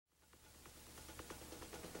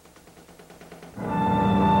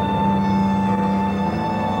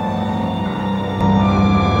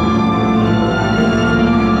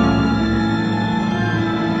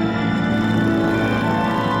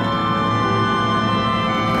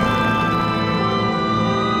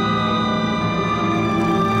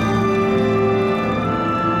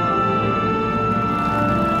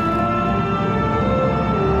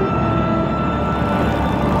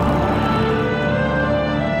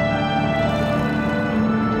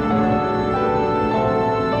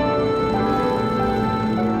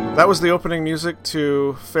That was the opening music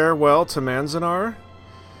to Farewell to Manzanar,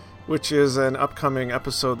 which is an upcoming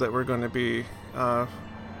episode that we're going to be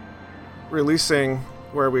releasing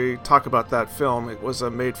where we talk about that film. It was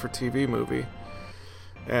a made-for-TV movie.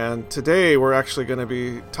 And today we're actually going to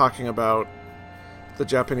be talking about the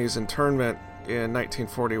Japanese internment in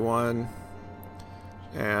 1941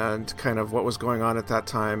 and kind of what was going on at that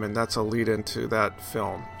time, and that's a lead into that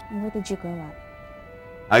film. And where did you grow up?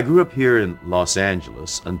 I grew up here in Los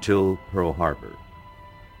Angeles until Pearl Harbor.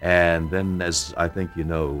 And then, as I think you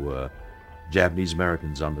know, Japanese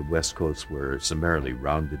Americans on the West Coast were summarily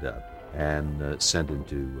rounded up and sent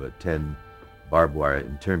into 10 barbed wire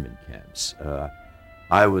internment camps.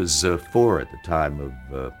 I was 4 at the time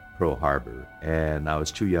of Pearl Harbor, and I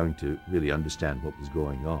was too young to really understand what was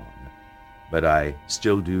going on. But I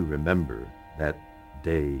still do remember that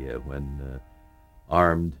day when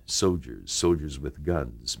armed soldiers with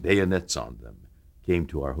guns, bayonets on them, came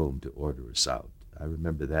to our home to order us out. I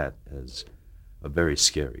remember that as a very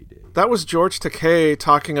scary day. That was George Takei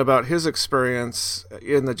talking about his experience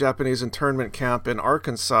in the Japanese internment camp in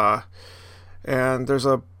Arkansas. And there's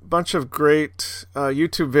a bunch of great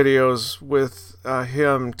YouTube videos with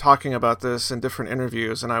him talking about this in different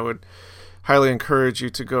interviews, and I would highly encourage you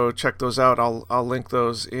to go check those out. I'll link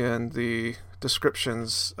those in the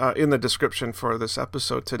descriptions in the description for this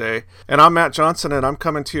episode today. And I'm Matt Johnson, and I'm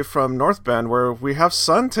coming to you from North Bend, where we have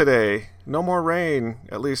sun today. No more rain,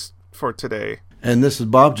 at least for today. And this is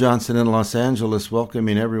Bob Johnson in Los Angeles,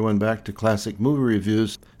 welcoming everyone back to Classic Movie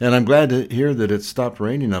Reviews. And I'm glad to hear that it stopped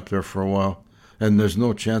raining up there for a while, and there's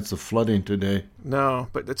no chance of flooding today. No,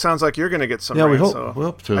 but it sounds like you're going to get some rain. We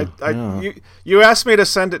hope to. You asked me to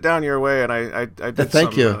send it down your way, and I did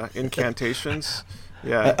Thank some you.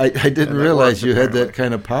 Yeah, I didn't realize you had that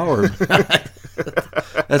kind of power.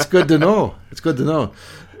 That's good to know. It's good to know.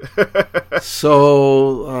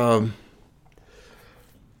 So,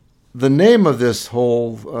 the name of this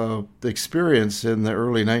whole experience in the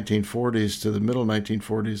early 1940s to the middle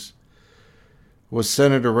 1940s was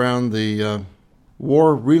centered around the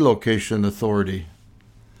War Relocation Authority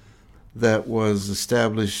that was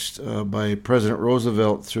established by President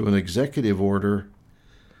Roosevelt through an executive order.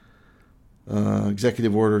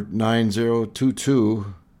 Executive Order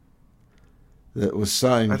 9022 that was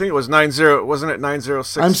signed. I think it was wasn't it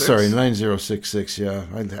 9066? I'm sorry, 9066, yeah.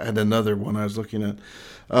 I had another one I was looking at.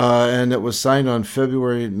 And it was signed on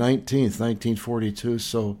February 19th, 1942,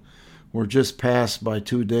 so we're just past by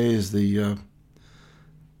 2 days the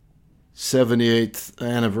 78th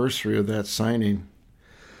anniversary of that signing.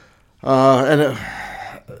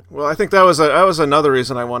 Well, I think that was another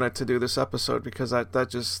reason I wanted to do this episode, because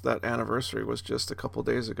that anniversary was just a couple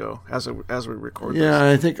days ago as we record this. Yeah,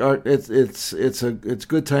 I think it's a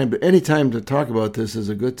good time, but any time to talk about this is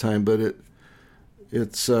a good time. But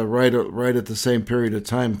it's right at the same period of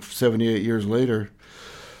time, 78 years later.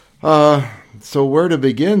 So where to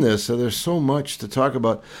begin this? So there's so much to talk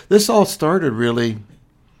about. This all started really,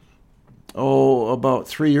 about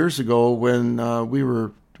 3 years ago when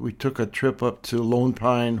we took a trip up to Lone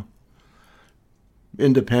Pine,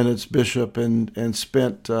 Independence, Bishop, and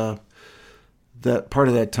spent that part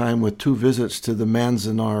of that time with 2 visits to the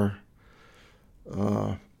Manzanar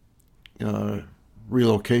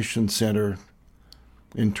Relocation Center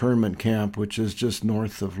internment camp, which is just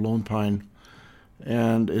north of Lone Pine,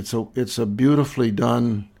 and it's a beautifully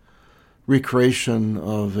done recreation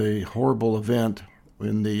of a horrible event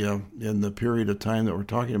in the period of time that we're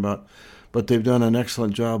talking about. But they've done an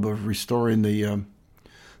excellent job of restoring the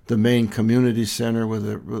main community center with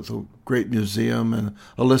a great museum and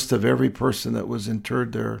a list of every person that was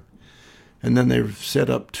interred there. And then they've set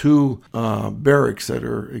up 2 barracks that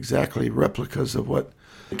are exactly replicas of what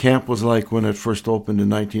the camp was like when it first opened in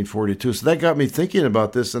 1942. So that got me thinking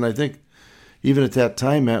about this, and I think even at that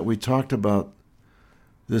time, Matt, we talked about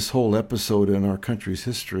this whole episode in our country's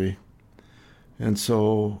history. And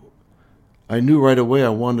so I knew right away I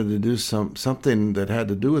wanted to do something that had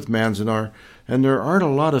to do with Manzanar, and there aren't a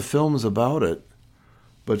lot of films about it,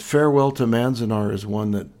 but Farewell to Manzanar is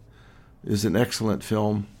one that is an excellent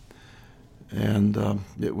film, and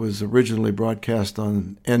it was originally broadcast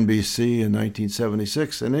on NBC in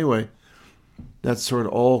 1976. And anyway, that sort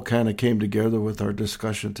of all kind of came together with our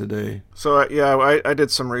discussion today. So I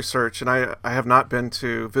did some research, and I have not been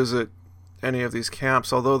to visit any of these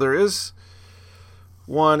camps, although there is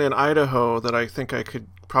one in Idaho that I think I could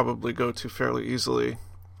probably go to fairly easily.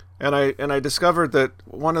 And I discovered that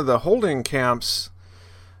one of the holding camps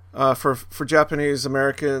for Japanese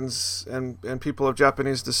Americans and people of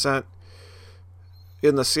Japanese descent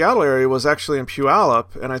in the Seattle area was actually in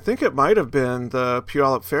Puyallup, and I think it might have been the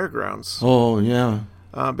Puyallup Fairgrounds. Oh, yeah.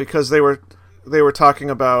 because they were talking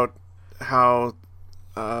about how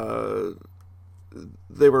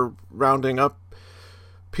they were rounding up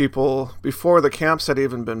people before the camps had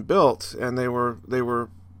even been built, and they were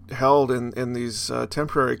held in these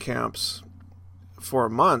temporary camps for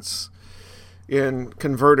months in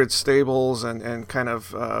converted stables and kind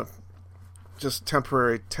of just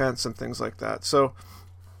temporary tents and things like that. So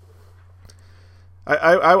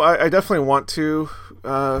I definitely want to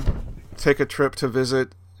take a trip to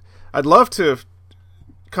visit. I'd love to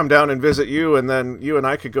come down and visit you, and then you and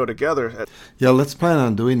I could go together. Yeah, let's plan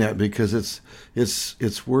on doing that because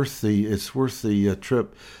it's worth the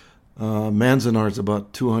trip. Manzanar is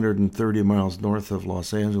about 230 miles north of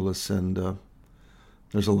Los Angeles, and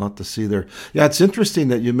there's a lot to see there. Yeah, it's interesting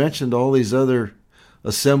that you mentioned all these other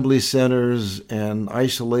assembly centers and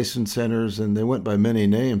isolation centers, and they went by many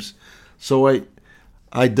names. So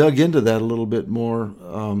I dug into that a little bit more.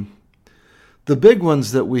 The big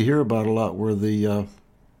ones that we hear about a lot were the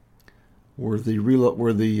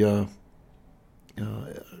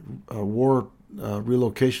war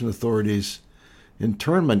relocation authorities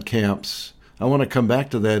internment camps. I want to come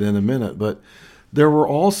back to that in a minute, but there were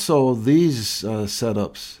also these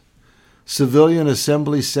setups. Civilian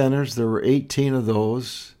assembly centers, there were 18 of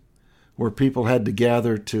those where people had to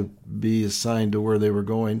gather to be assigned to where they were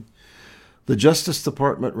going. The Justice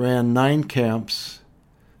Department ran 9 camps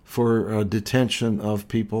for detention of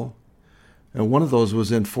people, and one of those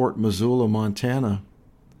was in Fort Missoula, Montana.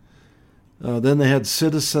 Then they had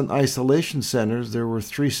citizen isolation centers. There were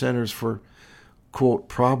 3 centers for, quote,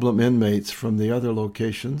 problem inmates from the other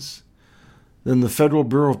locations. Then the Federal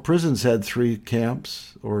Bureau of Prisons had 3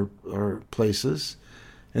 camps or places.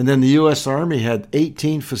 And then the U.S. Army had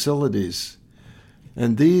 18 facilities.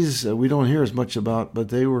 And these we don't hear as much about, but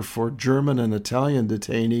they were for German and Italian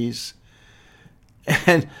detainees.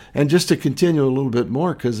 And just to continue a little bit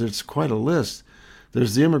more, because it's quite a list,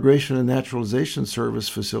 there's the Immigration and Naturalization Service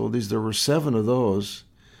facilities. There were 7 of those,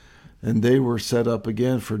 and they were set up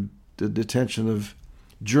again for the detention of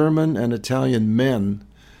German and Italian men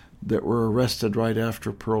that were arrested right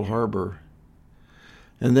after Pearl Harbor.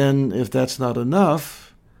 And then, if that's not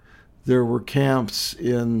enough, there were camps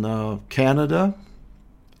in Canada.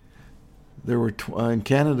 In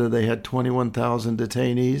Canada, they had 21,000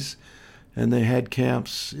 detainees, and they had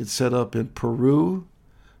camps set up in Peru,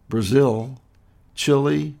 Brazil,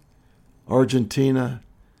 Chile, Argentina,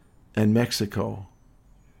 and Mexico.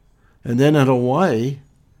 And then in Hawaii,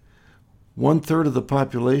 1/3 of the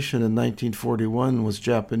population in 1941 was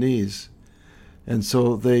Japanese. And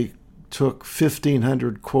so they took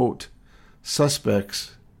 1,500, quote,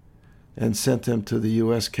 suspects and sent them to the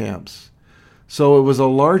U.S. camps. So it was a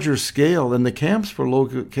larger scale, and the camps were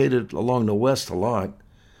located along the west a lot,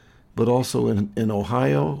 but also in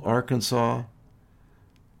Ohio, Arkansas,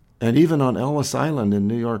 and even on Ellis Island in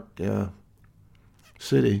New York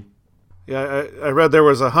City. Yeah, I read there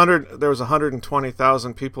was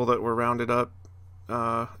 120,000 people that were rounded up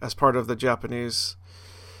as part of the Japanese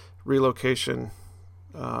relocation,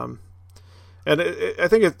 and I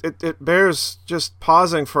think it bears just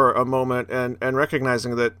pausing for a moment and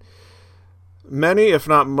recognizing that many, if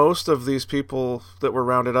not most, of these people that were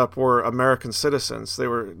rounded up were American citizens. They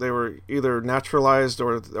were either naturalized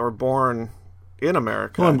or born in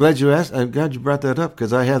America. Well, I'm glad you asked. I'm glad you brought that up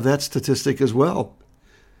because I have that statistic as well.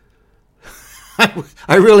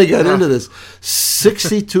 I really got into this.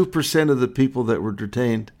 62% of the people that were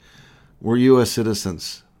detained were U.S.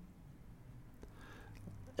 citizens.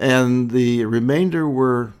 And the remainder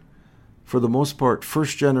were, for the most part,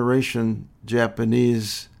 first-generation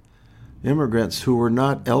Japanese immigrants who were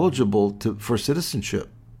not eligible for citizenship.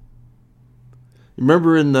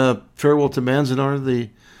 Remember in Farewell to Manzanar, the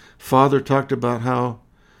father talked about how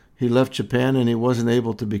he left Japan and he wasn't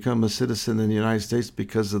able to become a citizen in the United States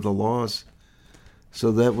because of the laws. So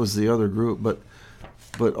that was the other group, but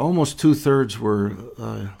almost 2/3 were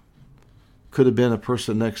could have been a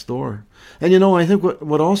person next door. And I think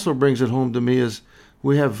what also brings it home to me is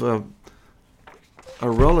we have a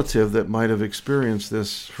relative that might have experienced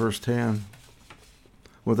this firsthand,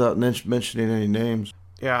 without mentioning any names.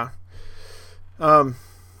 Yeah. So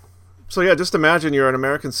yeah, just imagine you're an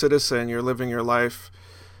American citizen, you're living your life,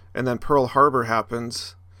 and then Pearl Harbor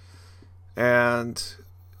happens, and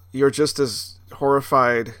you're just as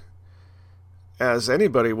horrified as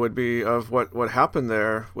anybody would be of what happened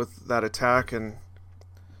there with that attack and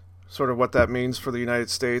sort of what that means for the United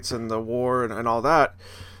States and the war and all that.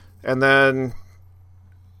 And then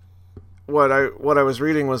what I was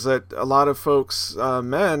reading was that a lot of folks,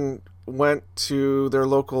 men, went to their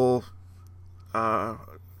local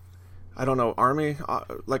I don't know, army,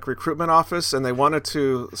 like recruitment office, and they wanted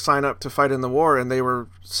to sign up to fight in the war, and they were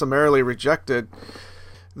summarily rejected.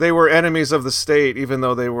 They were enemies of the state, even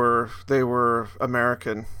though they were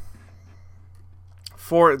American.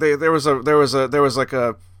 There was like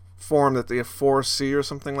a form that the 4C or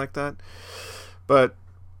something like that. But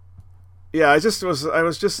yeah, I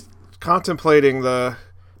was just contemplating the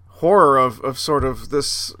horror of sort of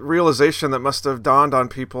this realization that must have dawned on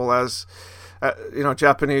people as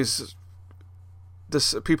Japanese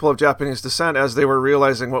people of Japanese descent as they were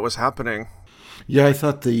realizing what was happening. Yeah, I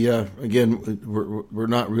thought again, we're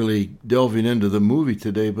not really delving into the movie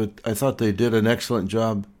today, but I thought they did an excellent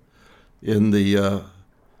job in the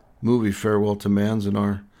movie Farewell to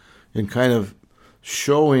Manzanar in kind of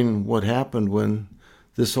showing what happened when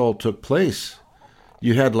this all took place.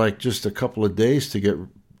 You had like just a couple of days to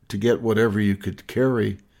get whatever you could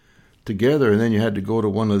carry together, and then you had to go to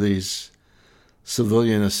one of these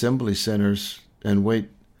civilian assembly centers and wait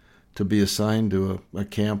to be assigned to a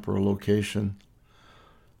camp or a location.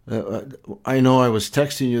 I know I was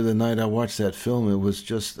texting you the night I watched that film. It was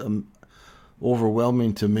just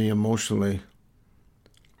overwhelming to me emotionally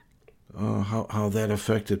how that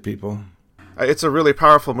affected people. It's a really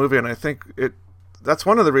powerful movie, and I think that's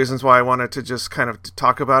one of the reasons why I wanted to just kind of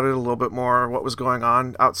talk about it a little bit more, what was going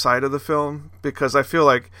on outside of the film, because I feel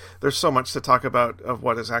like there's so much to talk about of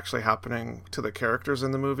what is actually happening to the characters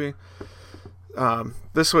in the movie.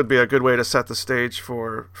 This would be a good way to set the stage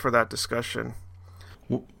for that discussion.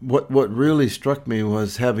 What really struck me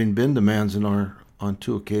was, having been to Manzanar on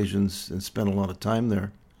 2 occasions and spent a lot of time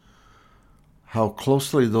there, how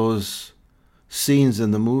closely those scenes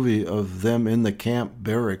in the movie of them in the camp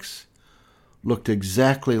barracks looked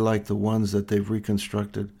exactly like the ones that they've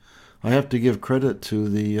reconstructed. I have to give credit to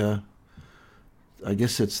the, I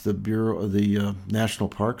guess it's the Bureau of the National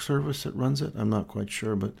Park Service that runs it. I'm not quite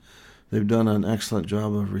sure, but they've done an excellent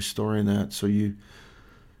job of restoring that. So you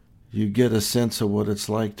get a sense of what it's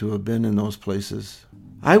like to have been in those places.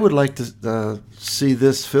 I would like to see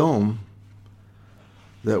this film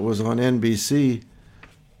that was on NBC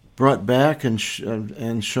brought back and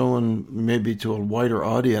shown maybe to a wider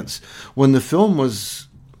audience. When the film was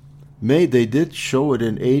made, they did show it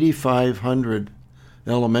in 8,500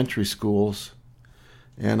 elementary schools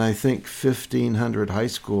and I think 1,500 high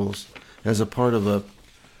schools as a part of a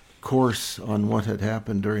course on what had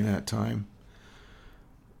happened during that time.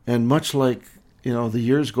 And much like, the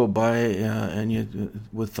years go by and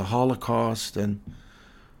with the Holocaust and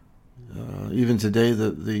even today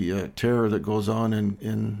the terror that goes on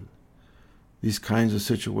in these kinds of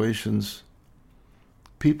situations,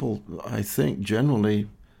 people, I think, generally,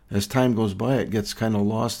 as time goes by, it gets kind of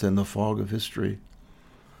lost in the fog of history.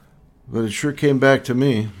 But it sure came back to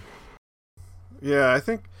me. Yeah, I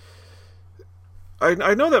think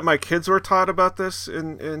I know that my kids were taught about this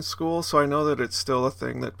in school, so I know that it's still a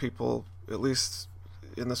thing that people, at least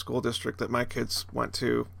in the school district that my kids went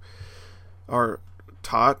to, are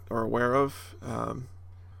taught or aware of.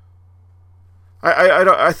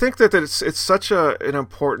 I think that it's such an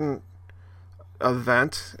important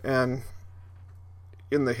event and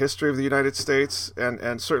in the history of the United States,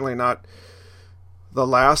 and certainly not the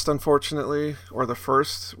last, unfortunately, or the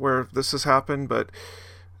first where this has happened. But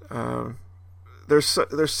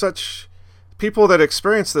there's such people that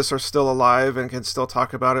experience this are still alive and can still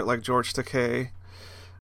talk about it, like George Takei.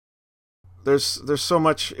 There's so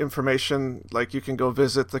much information, like you can go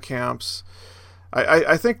visit the camps.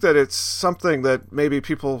 I think that it's something that maybe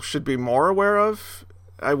people should be more aware of.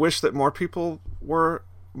 I wish that more people were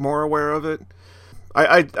more aware of it.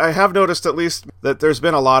 I have noticed at least that there's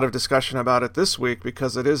been a lot of discussion about it this week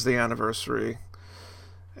because it is the anniversary.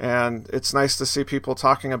 And it's nice to see people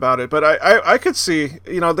talking about it. But I could see,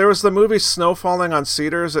 there was the movie Snow Falling on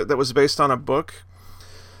Cedars that was based on a book.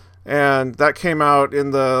 And that came out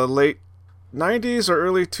in the late 90s or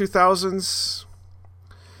early 2000s.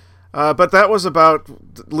 But that was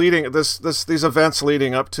about leading these events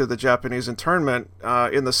leading up to the Japanese internment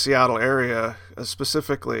in the Seattle area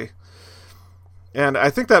specifically. And I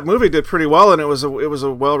think that movie did pretty well, and it was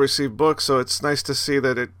a well-received book. So it's nice to see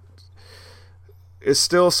that it is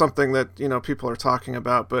still something that people are talking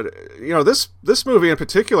about. But this movie in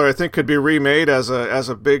particular, I think, could be remade as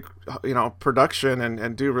a big production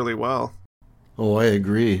and do really well. Oh, I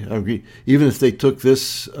agree. Even if they took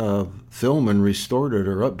this film and restored it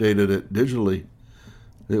or updated it digitally,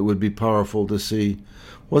 it would be powerful to see.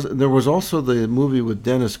 There was also the movie with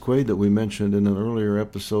Dennis Quaid that we mentioned in an earlier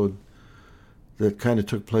episode that kind of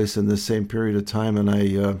took place in this same period of time,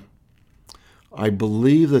 and I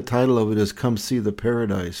believe the title of it is Come See the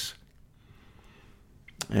Paradise.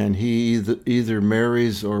 and he either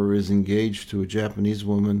marries or is engaged to a Japanese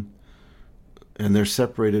woman, and they're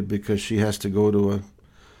separated because she has to go to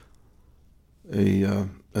a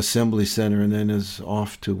assembly center and then is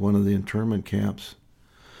off to one of the internment camps.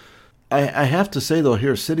 I have to say, though,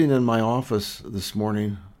 here, sitting in my office this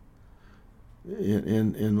morning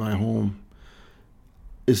in my home,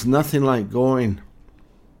 is nothing like going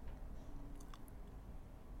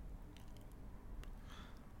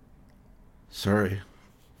sorry.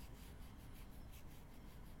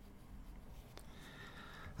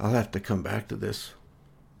 I'll have to come back to this.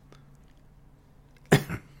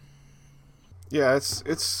 Yeah, it's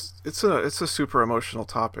a super emotional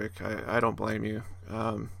topic. I don't blame you.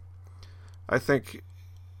 I think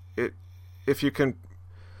if you can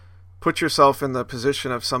put yourself in the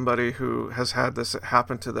position of somebody who has had this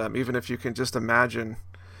happen to them, even if you can just imagine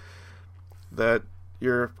that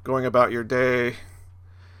you're going about your day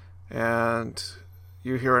and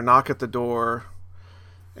you hear a knock at the door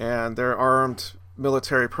and they're armed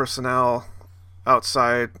military personnel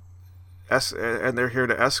outside and they're here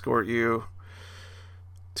to escort you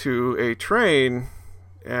to a train,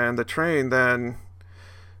 and the train then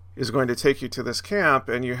is going to take you to this camp,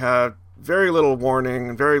 and you have very little warning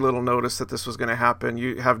and very little notice that this was going to happen.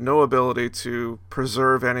 You have no ability to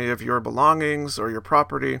preserve any of your belongings or your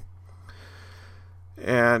property.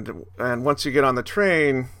 And once you get on the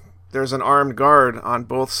train, there's an armed guard on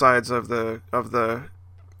both sides of the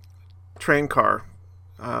train car.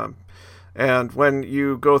 And when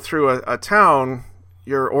you go through a town,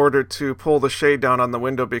 you're ordered to pull the shade down on the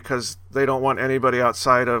window because they don't want anybody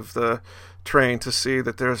outside of the train to see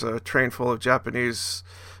that there's a train full of Japanese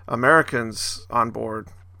Americans on board.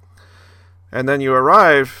 And then you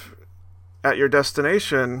arrive at your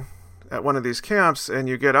destination at one of these camps, and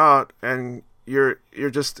you get out, and you're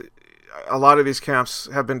just, a lot of these camps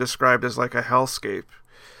have been described as like a hellscape,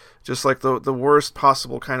 just like the worst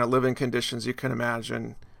possible kind of living conditions you can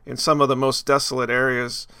imagine in some of the most desolate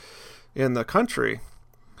areas in the country.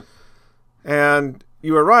 And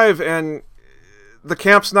you arrive, and the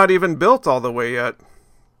camp's not even built all the way yet.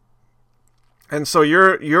 And so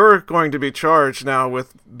you're going to be charged now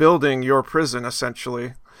with building your prison,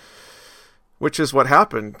 essentially, which is what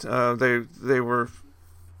happened. They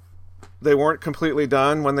weren't completely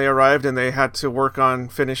done when they arrived, and they had to work on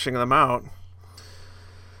finishing them out.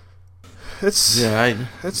 It's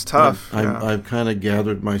tough. I've kind of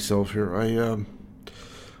gathered myself here.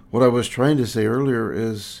 What I was trying to say earlier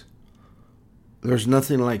is there's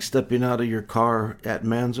nothing like stepping out of your car at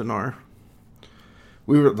Manzanar.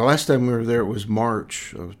 The last time we were there, it was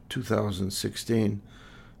March of 2016.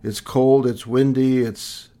 It's cold, it's windy,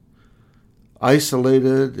 it's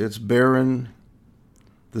isolated, it's barren.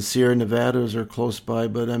 The Sierra Nevadas are close by,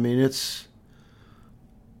 but I mean, it's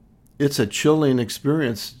a chilling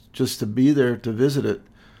experience just to be there to visit it,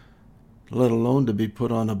 let alone to be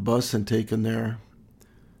put on a bus and taken there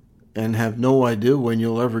and have no idea when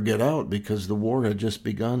you'll ever get out because the war had just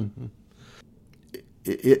begun.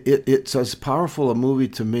 It's as powerful a movie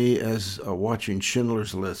to me as watching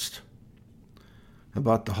Schindler's List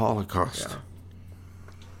about the Holocaust.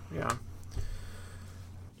 Yeah.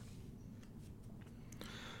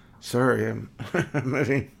 Sorry, I'm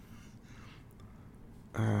moving.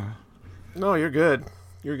 No, you're good.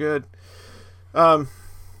 You're good.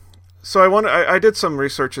 So I did some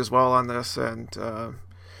research as well on this, and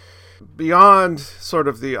beyond sort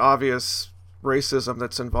of the obvious racism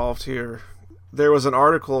that's involved here, there was an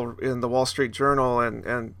article in the Wall Street Journal,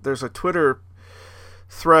 and there's a Twitter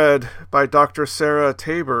thread by Dr. Sarah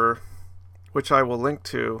Tabor, which I will link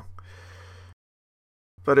to.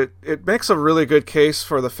 But it makes a really good case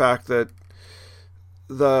for the fact that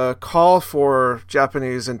the call for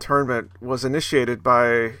Japanese internment was initiated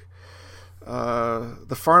by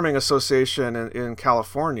the Farming Association in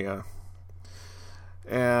California.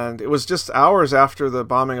 And it was just hours after the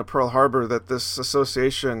bombing of Pearl Harbor that this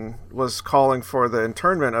association was calling for the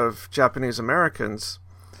internment of Japanese Americans.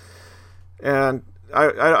 And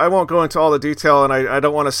I won't go into all the detail, and I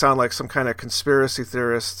don't want to sound like some kind of conspiracy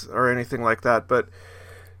theorist or anything like that, but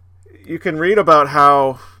you can read about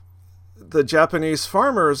how the Japanese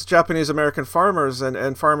American farmers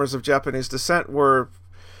and farmers of Japanese descent were,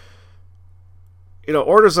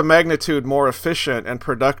 orders of magnitude more efficient and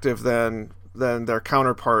productive than their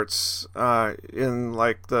counterparts in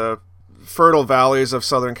like the fertile valleys of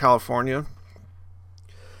Southern California.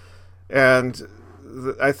 And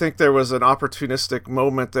I think there was an opportunistic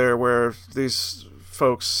moment there where these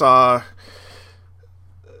folks saw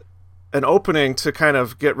an opening to kind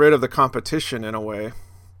of get rid of the competition in a way.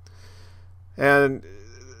 And,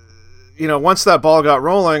 once that ball got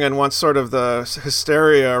rolling, and once sort of the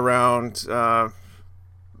hysteria around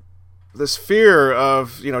this fear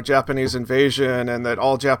of Japanese invasion, and that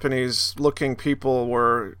all Japanese-looking people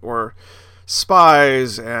were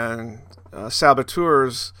spies and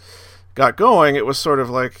saboteurs got going, it was sort of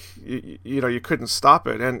like you couldn't stop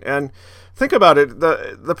it. And think about it,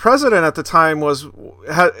 the president at the time was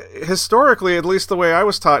historically, at least the way I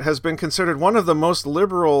was taught, has been considered one of the most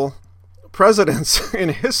liberal presidents in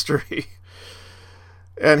history,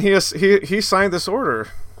 and he signed this order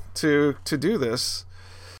to do this.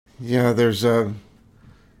 Yeah, there's a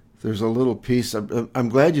little piece. I'm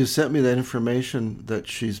glad you sent me that information that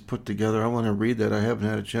she's put together. I want to read that. I haven't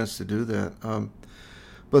had a chance to do that.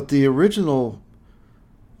 But the original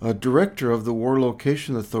director of the War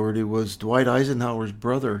Location Authority was Dwight Eisenhower's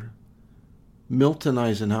brother, Milton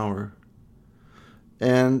Eisenhower.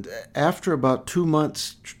 And after about 2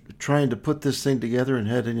 months trying to put this thing together and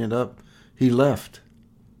heading it up, he left.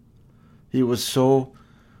 He was so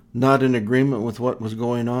not in agreement with what was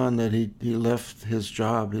going on that he left his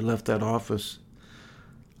job. He left that office.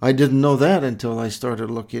 I didn't know that until I started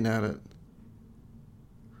looking at it.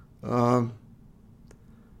 And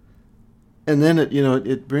then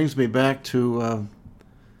it brings me back to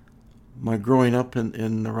my growing up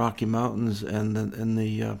in the Rocky Mountains and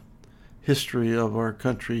the history of our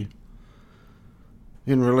country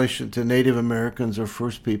in relation to Native Americans or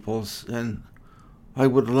First Peoples. And I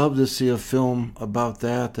would love to see a film about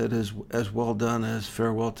that is as well done as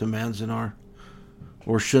Farewell to Manzanar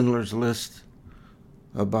or Schindler's List,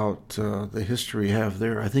 about the history you have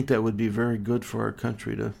there. I think that would be very good for our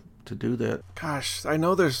country to do that. Gosh, I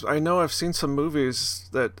know I've seen some movies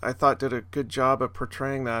that I thought did a good job of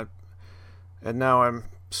portraying that, and now I'm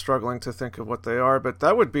struggling to think of what they are, but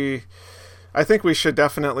that would be, I think we should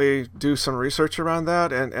definitely do some research around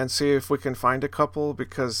that and see if we can find a couple,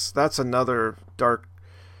 because that's another dark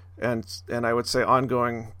and I would say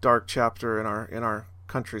ongoing dark chapter in our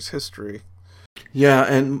country's history. Yeah,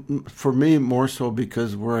 and for me more so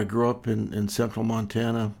because where I grew up in central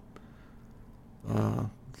Montana,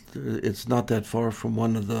 it's not that far from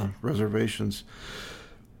one of the reservations.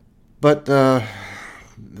 But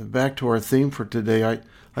back to our theme for today,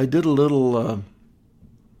 I did a little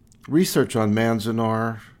research on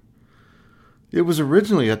Manzanar. It was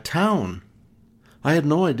originally a town. I had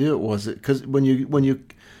no idea it was it, because when you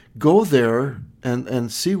go there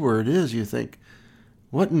and see where it is, you think,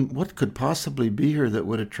 what could possibly be here that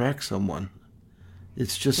would attract someone?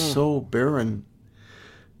 It's just so barren.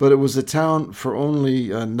 But it was a town for only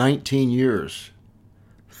 19 years.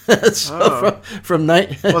 So from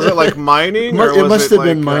was it like mining? It must have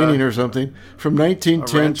been mining or something. From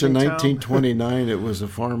 1910 to 1929, it was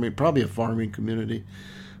probably a farming community.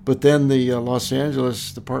 But then the Los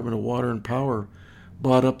Angeles Department of Water and Power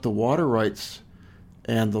bought up the water rights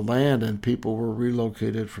and the land, and people were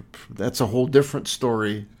relocated. That's a whole different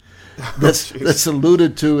story. That's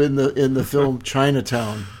alluded to in the film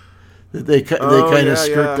Chinatown. They kind of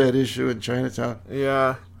skirt that issue in Chinatown.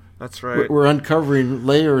 Yeah, that's right. We're uncovering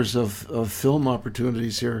layers of film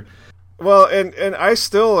opportunities here. Well, and I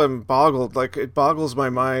still am boggled. Like, it boggles my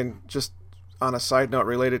mind, just on a side note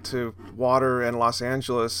related to water and Los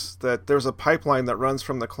Angeles, that there's a pipeline that runs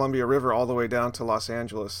from the Columbia River all the way down to Los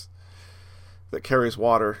Angeles that carries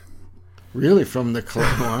water. Really? From the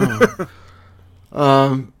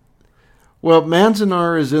wow. Well,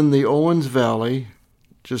 Manzanar is in the Owens Valley,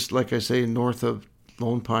 just like I say, north of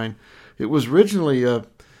Lone Pine. It was originally a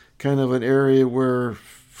kind of an area where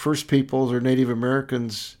First Peoples or Native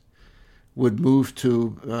Americans would move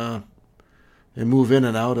to and move in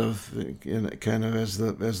and out of, kind of as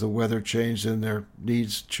the weather changed and their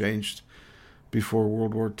needs changed before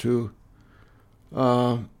World War II.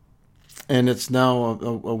 And it's now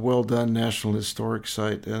a well-done National Historic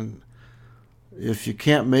Site. And if you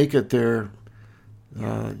can't make it there,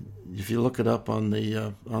 if you look it up on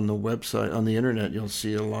the website, on the internet, you'll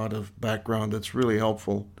see a lot of background that's really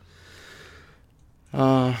helpful.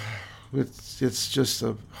 It's just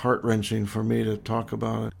heart-wrenching for me to talk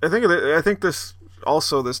about it. I think this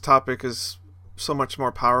topic is so much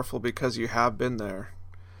more powerful because you have been there,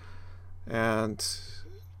 and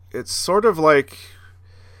it's sort of like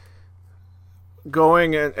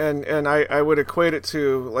going and I would equate it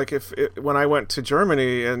to like when I went to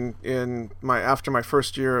Germany and after my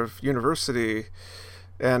first year of university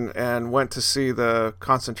and went to see the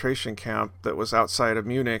concentration camp that was outside of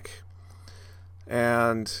Munich,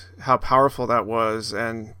 and how powerful that was,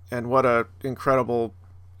 and what a incredible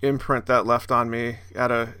imprint that left on me at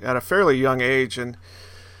a fairly young age, and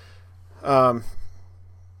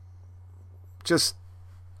just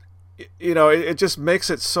it just makes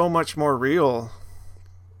it so much more real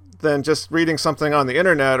than just reading something on the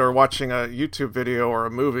internet or watching a YouTube video or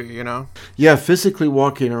a movie, Yeah, physically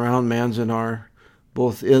walking around Manzanar,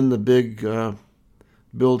 both in the big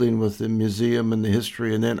building with the museum and the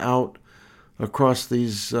history, and then out across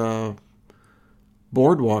these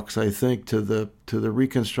boardwalks, I think, to the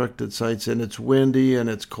reconstructed sites, and it's windy and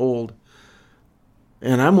it's cold.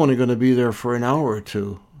 And I'm only going to be there for an hour or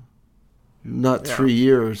two, not 3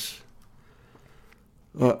 years.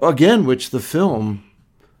 Again, which the film,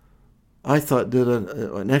 I thought, did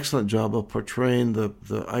an excellent job of portraying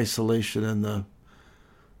the isolation and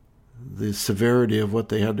the severity of what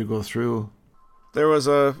they had to go through. There was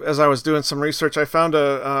as I was doing some research, I found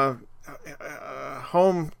a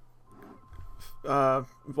home,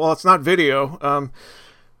 well, it's not video,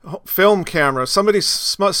 film camera. Somebody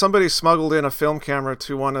smuggled in a film camera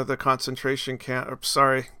to one of the concentration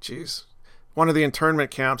one of the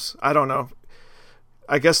internment camps. I don't know.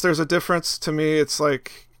 I guess there's a difference. To me, it's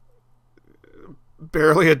like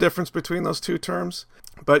barely a difference between those two terms.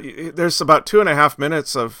 But there's about 2.5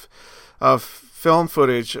 minutes of film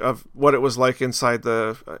footage of what it was like inside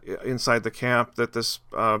the camp that this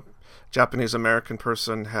Japanese American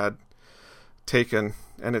person had taken.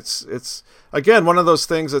 And it's again one of those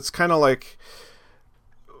things that's kind of like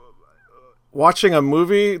watching a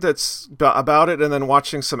movie that's about it and then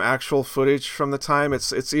watching some actual footage from the time.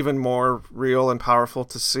 It's even more real and powerful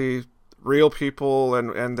to see real people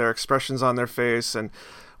and their expressions on their face and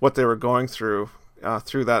what they were going through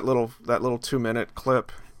that little 2-minute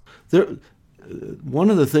clip.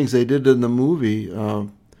 One of the things they did in the movie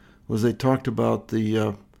was they talked about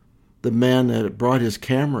the man that brought his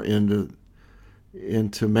camera into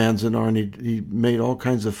Manzanar, and he made all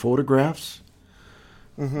kinds of photographs.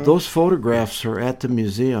 Mm-hmm. Those photographs are at the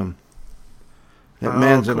museum at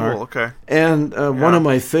Manzanar. Cool. Okay. And one of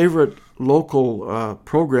my favorite local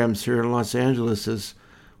programs here in Los Angeles is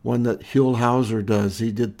one that Huell Hauser does.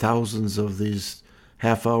 He did thousands of these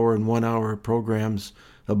half-hour and 1-hour programs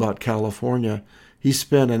about California. He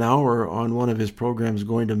spent an hour on one of his programs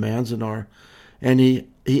going to Manzanar, and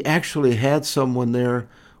he actually had someone there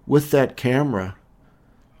with that camera,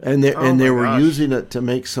 and they were using it to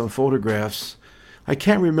make some photographs. I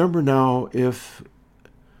can't remember now if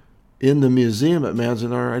in the museum at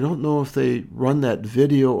Manzanar, I don't know if they run that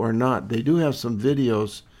video or not. They do have some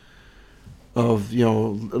videos of,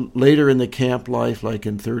 later in the camp life, like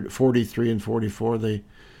in 43 and 44, they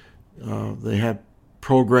had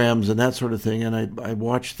programs and that sort of thing, and I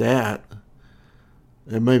watched that.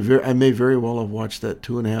 I may very well have watched that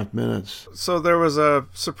 2.5 minutes. So there was a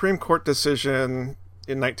Supreme Court decision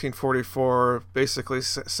in 1944 basically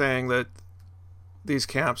saying that these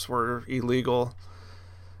camps were illegal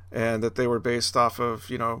and that they were based off of,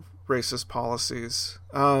 racist policies.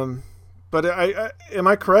 But am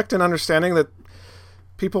I correct in understanding that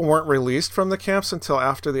people weren't released from the camps until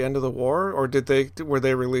after the end of the war, or were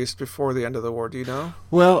they released before the end of the war? Do you know?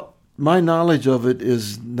 Well, my knowledge of it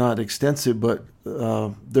is not extensive, but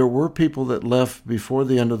there were people that left before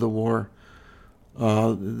the end of the war.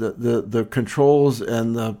 The controls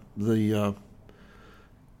and the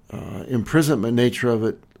imprisonment nature of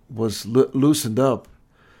it was loosened up,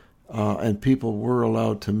 and people were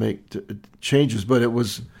allowed to make changes, but it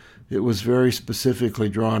was very specifically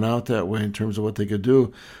drawn out that way in terms of what they could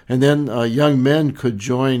do. And then young men could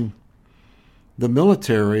join the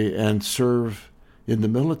military and serve in the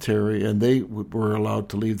military, and they were allowed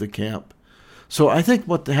to leave the camp. So I think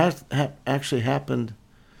what actually happened,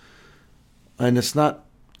 and it's not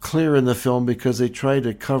clear in the film because they tried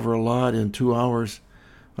to cover a lot in 2 hours,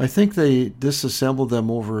 I think they disassembled them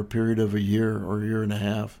over a period of a year or a year and a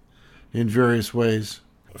half in various ways.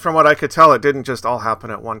 From what I could tell, it didn't just all happen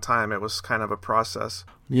at one time. It was kind of a process.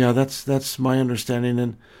 Yeah, that's my understanding.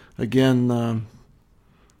 And again,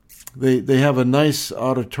 they have a nice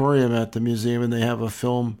auditorium at the museum, and they have a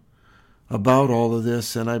film about all of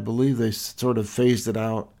this, and I believe they sort of phased it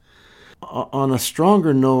out. On a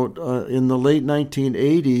stronger note, in the late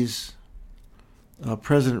 1980s,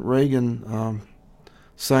 President Reagan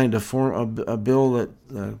signed a bill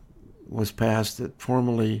that was passed that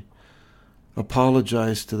formally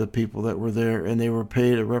apologized to the people that were there, and they were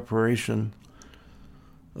paid a reparation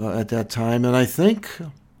at that time. And I think,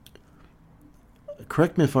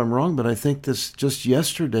 correct me if I'm wrong, but I think this just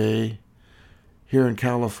yesterday here in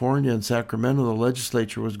California, in Sacramento, the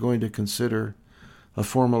legislature was going to consider a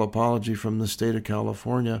formal apology from the state of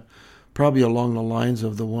California, probably along the lines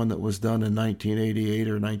of the one that was done in 1988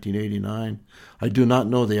 or 1989. I do not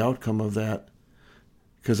know the outcome of that,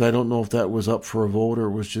 because I don't know if that was up for a vote or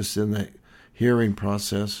was just in the hearing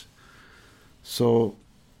process. So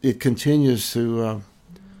it continues to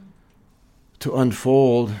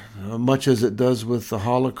unfold, much as it does with the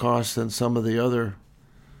Holocaust and some of the other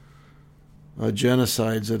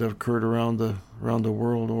genocides that have occurred around the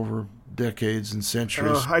world over decades and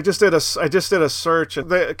centuries. I just did a search.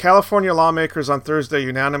 The California lawmakers on Thursday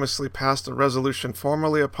unanimously passed a resolution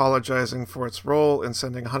formally apologizing for its role in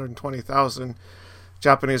sending 120,000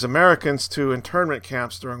 Japanese Americans to internment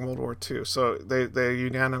camps during World War II. So they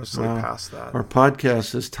unanimously passed that. Our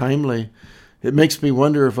podcast is timely. It makes me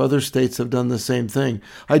wonder if other states have done the same thing.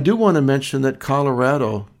 I do want to mention that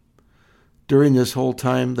Colorado, during this whole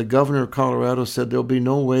time, the governor of Colorado said there'll be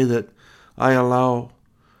no way that I allow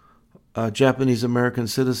Japanese American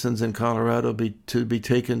citizens in Colorado to be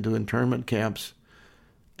taken to internment camps.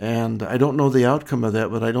 And I don't know the outcome of that,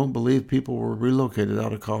 but I don't believe people were relocated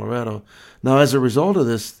out of Colorado. Now, as a result of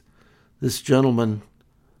this gentleman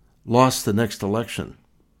lost the next election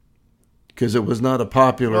because it was not a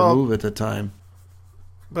popular move at the time.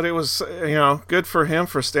 But it was, good for him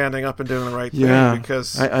for standing up and doing the right thing. Yeah,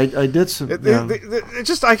 because I did some. It's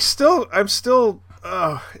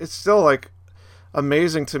still like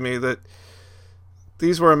amazing to me that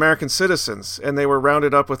these were American citizens and they were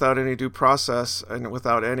rounded up without any due process and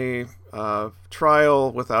without any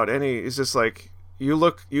trial, without any. It's just like you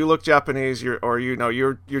look Japanese, you're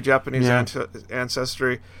Japanese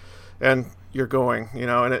ancestry, and you're going,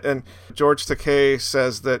 and George Takei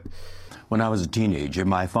says that when I was a teenager,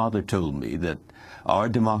 my father told me that our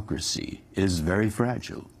democracy is very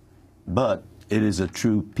fragile, but it is a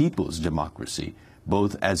true people's democracy,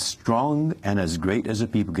 both as strong and as great as a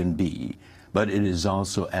people can be, but it is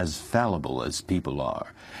also as fallible as people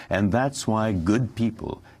are. And that's why good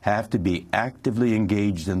people have to be actively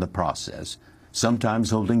engaged in the process,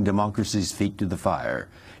 sometimes holding democracy's feet to the fire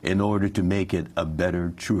in order to make it a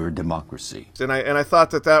better, truer democracy. And I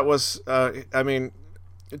thought that was,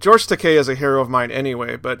 George Takei is a hero of mine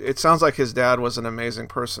anyway, but it sounds like his dad was an amazing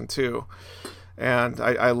person too. And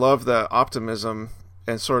I love the optimism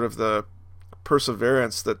and sort of the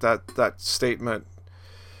perseverance that statement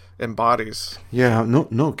embodies. Yeah,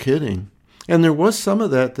 no kidding. And there was some of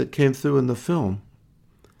that came through in the film.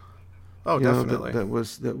 Oh, definitely. That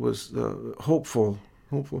was hopeful.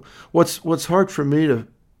 What's hard for me to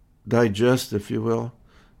digest, if you will,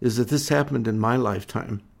 is that this happened in my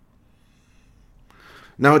lifetime.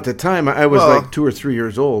 Now, at the time, I was like 2 or 3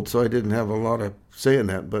 years old, so I didn't have a lot of say in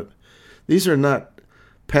that. But these are not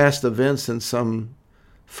past events in some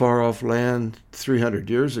far-off land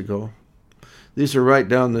 300 years ago. These are right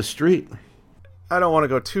down the street. I don't want to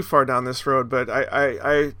go too far down this road, but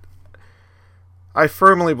I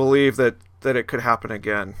firmly believe that it could happen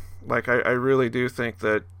again. Like, I really do think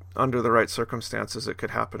that under the right circumstances, it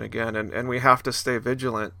could happen again. And we have to stay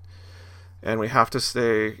vigilant and we have to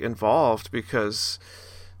stay involved, because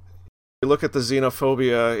you look at the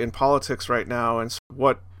xenophobia in politics right now and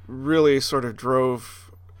what really sort of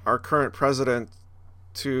drove our current president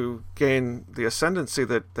to gain the ascendancy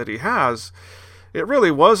that he has. It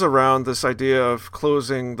really was around this idea of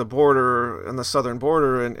closing the border and the southern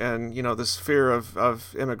border and this fear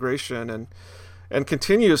of immigration and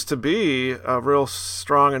continues to be a real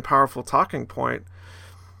strong and powerful talking point.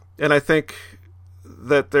 And I think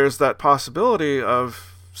that there's that possibility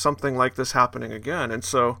of something like this happening again. And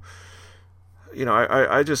so,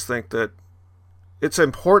 I just think that it's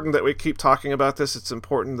important that we keep talking about this. It's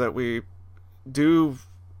important that we do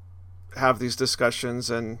have these discussions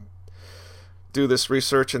and do this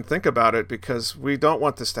research and think about it, because we don't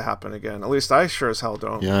want this to happen again. At least I sure as hell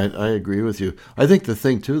don't. Yeah, I agree with you. I think the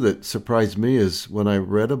thing, too, that surprised me is when I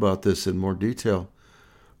read about this in more detail,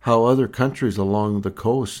 how other countries along the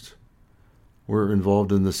coast were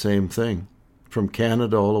involved in the same thing, from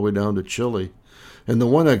Canada all the way down to Chile. And the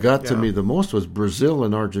one that got to me the most was Brazil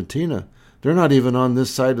and Argentina. They're not even on this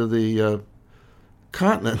side of the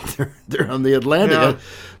continent. They're on the Atlantic. Yeah.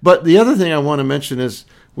 But the other thing I want to mention is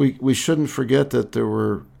we shouldn't forget that there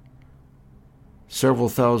were several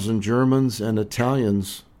thousand Germans and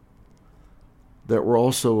Italians that were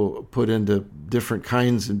also put into different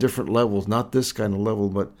kinds and different levels, not this kind of level,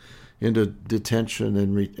 but into detention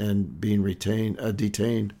and being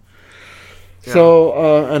detained. Yeah.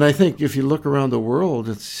 So, and I think if you look around the world,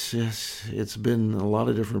 it's been a lot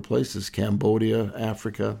of different places: Cambodia,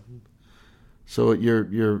 Africa. So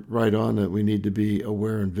you're right on that we need to be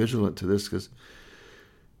aware and vigilant to this, because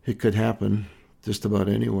it could happen just about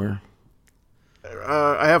anywhere.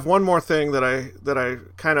 I have one more thing that I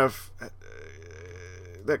kind of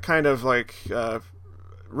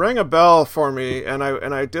rang a bell for me, and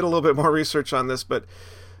I did a little bit more research on this, but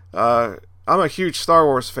I'm a huge Star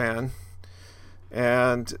Wars fan,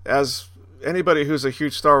 and as anybody who's a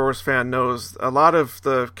huge Star Wars fan knows a lot of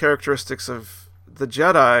the characteristics of the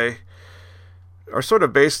Jedi are sort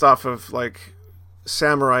of based off of like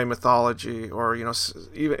samurai mythology, or even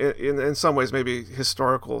in some ways maybe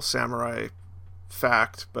historical samurai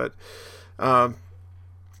fact. But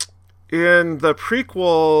in the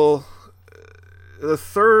prequel, the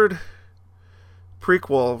third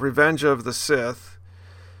prequel, Revenge of the Sith,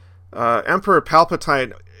 Emperor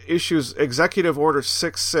Palpatine issues Executive Order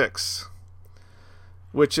 66,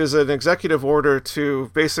 which is an executive order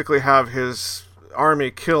to basically have his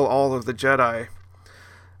army kill all of the Jedi.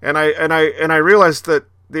 And I realized that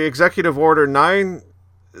the Executive Order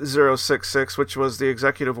 9066, which was the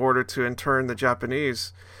executive order to intern the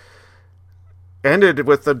Japanese, ended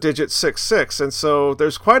with the digit 66. And so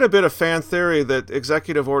there's quite a bit of fan theory that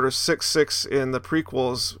Executive Order 66 in the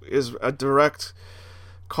prequels is a direct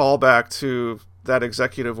callback to that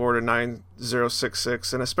Executive Order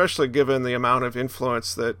 9066, and especially given the amount of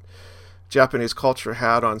influence that Japanese culture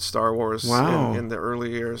had on Star Wars in the early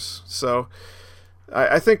years. So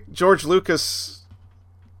I think George Lucas,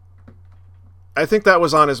 I think that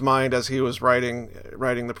was on his mind as he was writing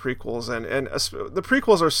the prequels, and the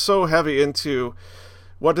prequels are so heavy into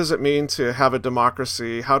what does it mean to have a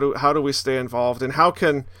democracy, how do we stay involved, and how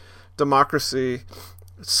can democracy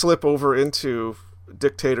slip over into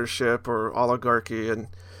dictatorship or oligarchy. And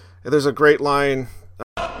there's a great line,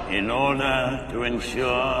 in order to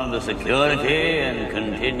ensure the security and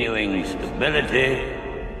continuing stability,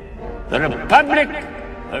 the Republic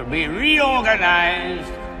will be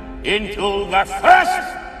reorganized into the First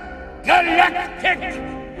Galactic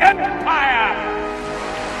Empire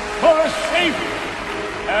for a safe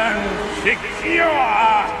and secure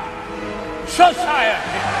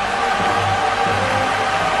society.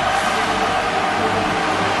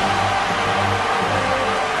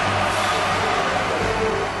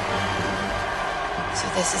 So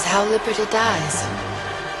this is how liberty dies,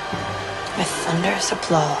 with thunderous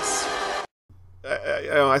applause.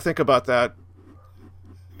 I think about that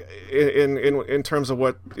in terms of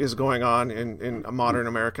what is going on in modern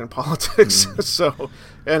American politics. So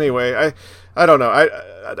anyway, I don't know.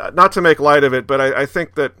 I not to make light of it, but I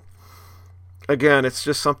think that, again, it's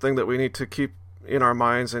just something that we need to keep in our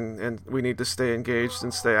minds, and we need to stay engaged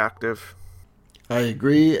and stay active. I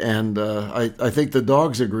agree, and I think the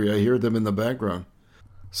dogs agree. I hear them in the background.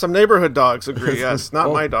 Some neighborhood dogs agree, yes.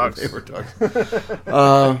 Not my dogs. Neighbor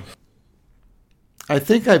dogs. I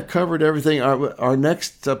think I've covered everything. Our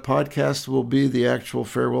next podcast will be the actual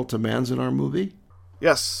Farewell to Manzanar movie.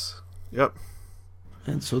 Yes. Yep.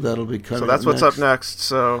 And so that'll be coming. So that's what's up next.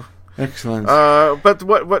 So excellent.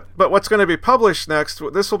 But what's going to be published next?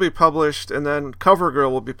 This will be published, and then CoverGirl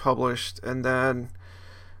will be published, and then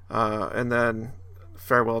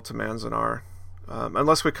Farewell to Manzanar.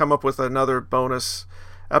 Unless we come up with another bonus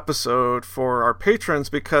episode for our patrons,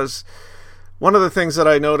 because one of the things that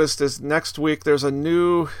I noticed is next week there's a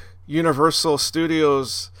new Universal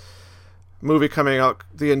Studios movie coming out,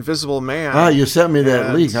 The Invisible Man. You sent me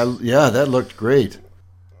that link. That looked great.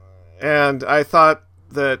 And I thought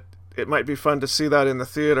that it might be fun to see that in the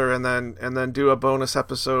theater, and then do a bonus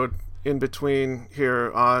episode in between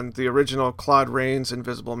here on the original Claude Rains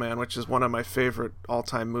Invisible Man, which is one of my favorite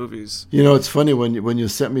all-time movies. You know, it's funny when you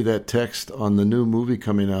sent me that text on the new movie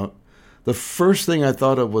coming out, the first thing I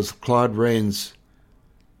thought of was Claude Rains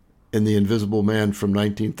in The Invisible Man from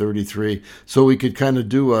 1933. So we could kind of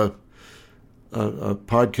do a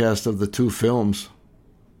podcast of the two films.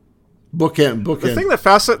 Bookend.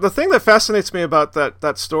 The thing that fascinates me about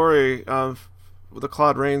that story of the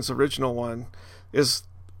Claude Rains original one is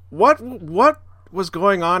what was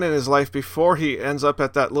going on in his life before he ends up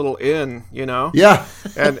at that little inn, you know? Yeah.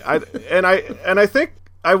 and I think,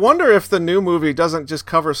 I wonder if the new movie doesn't just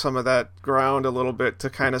cover some of that ground a little bit to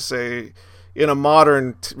kind of say, in a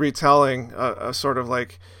modern retelling, a sort of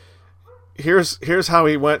like, here's how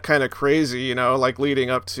he went kind of crazy, you know, like leading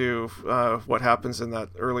up to what happens in that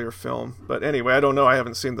earlier film. But anyway, I don't know. I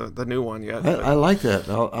haven't seen the new one yet. I like that.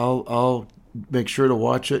 I'll make sure to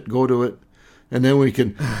watch it, go to it, and then we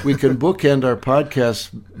can bookend our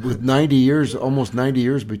podcast with almost 90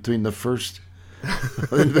 years between the first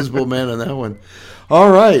Invisible Man and that one. All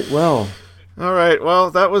right. Well,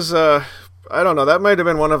 that was I don't know. That might have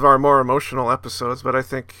been one of our more emotional episodes, but I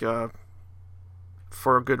think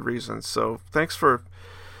for a good reason. So thanks for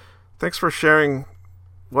sharing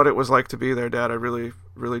what it was like to be there, Dad. I really,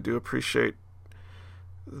 really do appreciate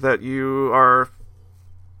that you are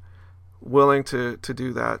willing to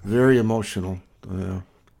do that. Very emotional. Yeah,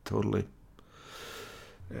 totally.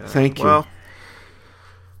 Yeah. Thank you. Well,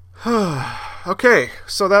 okay.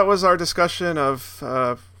 So that was our discussion of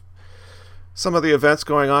some of the events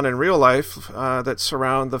going on in real life that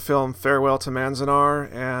surround the film Farewell to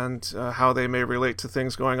Manzanar, and how they may relate to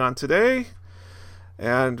things going on today.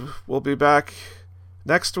 And we'll be back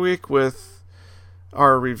next week with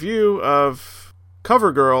our review of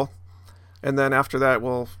CoverGirl, and then after that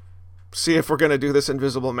we'll see if we're going to do this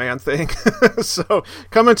Invisible Man thing. So,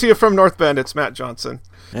 coming to you from North Bend, it's Matt Johnson.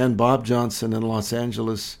 And Bob Johnson in Los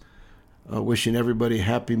Angeles, wishing everybody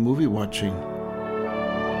happy movie watching.